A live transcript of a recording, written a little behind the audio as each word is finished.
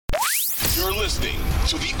You're listening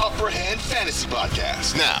to the Upper Hand Fantasy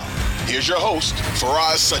Podcast. Now, here's your host,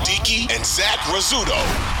 Faraz Siddiqui and Zach Rizzuto.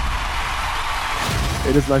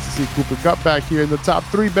 It is nice to see Cooper Kupp back here in the top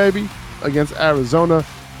 3, baby, against Arizona.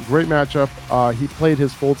 Great matchup. He played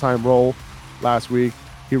his full-time role last week.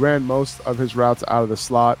 He ran most of his routes out of the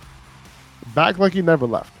slot. Back like he never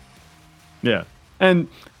left. Yeah. And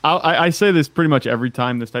I say this pretty much every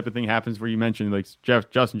time this type of thing happens where you mention like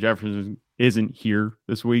Justin Jefferson isn't here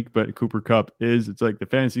this week, but Cooper Kupp is. It's like the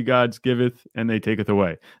fantasy gods giveth and they taketh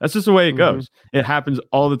away. That's just the way it goes. It happens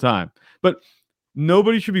all the time. But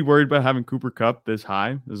nobody should be worried about having Cooper Kupp this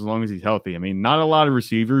high as long as he's healthy. I mean, not a lot of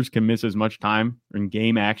receivers can miss as much time in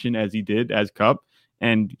game action as he did as Kupp.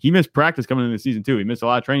 And he missed practice coming into the season too. He missed a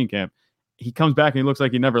lot of training camp. He comes back and he looks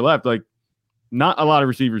like he never left. Like, not a lot of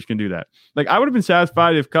receivers can do that. Like, I would have been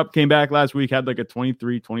satisfied if Kupp came back last week, had like a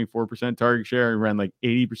 24% target share and ran like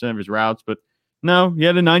 80% of his routes. But no, he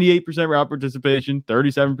had a 98% route participation,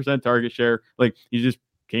 37% target share. Like, he just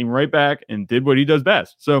came right back and did what he does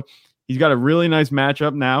best. So he's got a really nice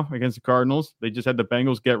matchup now against the Cardinals. They just had the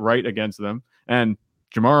Bengals get right against them. And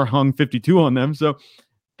Jamar hung 52 on them. So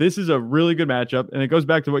this is a really good matchup. And it goes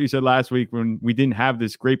back to what you said last week when we didn't have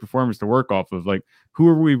this great performance to work off of. Like, who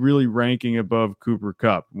are we really ranking above Cooper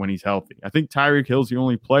Kupp when he's healthy? I think Tyreek Hill's the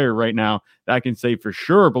only player right now that I can say for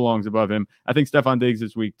sure belongs above him. I think Stephon Diggs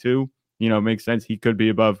this week too, makes sense. He could be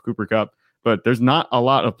above Cooper Kupp, but there's not a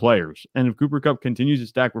lot of players. And if Cooper Kupp continues to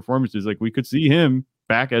stack performances, like we could see him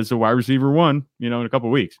back as a wide receiver 1, in a couple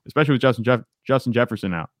of weeks, especially with Justin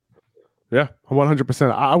Jefferson out. Yeah,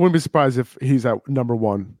 100%. I wouldn't be surprised if he's at number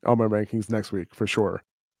 1 on my rankings next week for sure.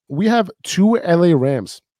 We have 2 LA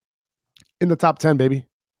Rams in the top 10, baby.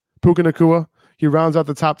 Puka Nacua, he rounds out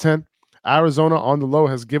the top 10. Arizona on the low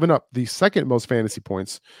has given up the second most fantasy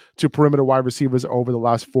points to perimeter wide receivers over the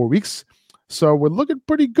last 4 weeks. So we're looking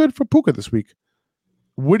pretty good for Puka this week.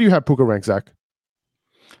 Where do you have Puka ranked, Zach?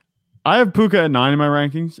 I have Puka at 9 in my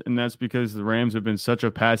rankings, and that's because the Rams have been such a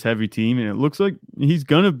pass-heavy team, and it looks like he's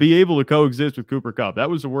going to be able to coexist with Cooper Kupp. That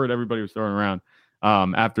was the word everybody was throwing around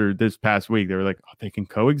after this past week. They were like, oh, they can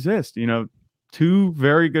coexist. 2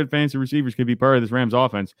 very good fantasy receivers could be part of this Rams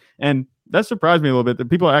offense, and that surprised me a little bit that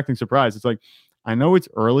people are acting surprised. It's like, I know it's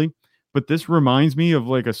early, but this reminds me of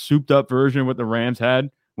like a souped-up version of what the Rams had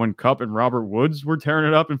when Kupp and Robert Woods were tearing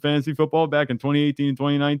it up in fantasy football back in 2018 and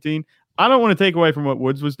 2019. I don't want to take away from what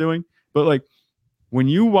Woods was doing, but like when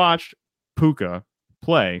you watched Puka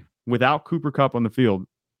play without Cooper Kupp on the field,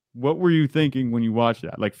 what were you thinking when you watched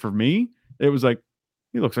that? Like for me, it was like,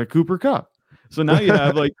 he looks like Cooper Kupp. So now you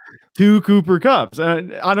have like 2 Cooper Kupps.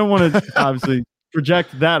 And I don't want to obviously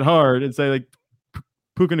project that hard and say like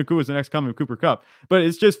Puka Nacua is the next coming of Cooper Kupp. But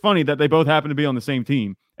it's just funny that they both happen to be on the same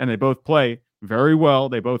team and they both play very well.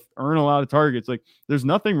 They both earn a lot of targets. Like there's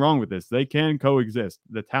nothing wrong with this. They can coexist.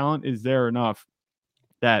 The talent is there enough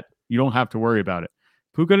that you don't have to worry about it.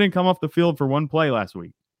 Puka didn't come off the field for 1 play last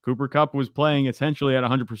week. Cooper Kupp was playing essentially at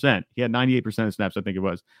 100%. He had 98% of snaps, I think it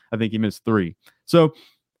was. I think he missed 3. So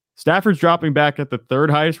Stafford's dropping back at the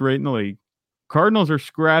 3rd highest rate in the league. Cardinals are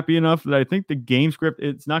scrappy enough that I think the game script,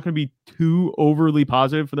 it's not going to be too overly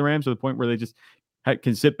positive for the Rams to the point where they just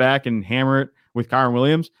can sit back and hammer it with Kyren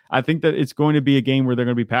Williams. I think that it's going to be a game where they're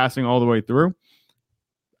going to be passing all the way through.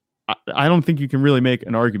 I don't think you can really make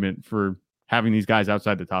an argument for having these guys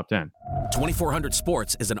outside the top 10. 2400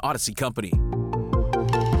 Sports is an Odyssey company.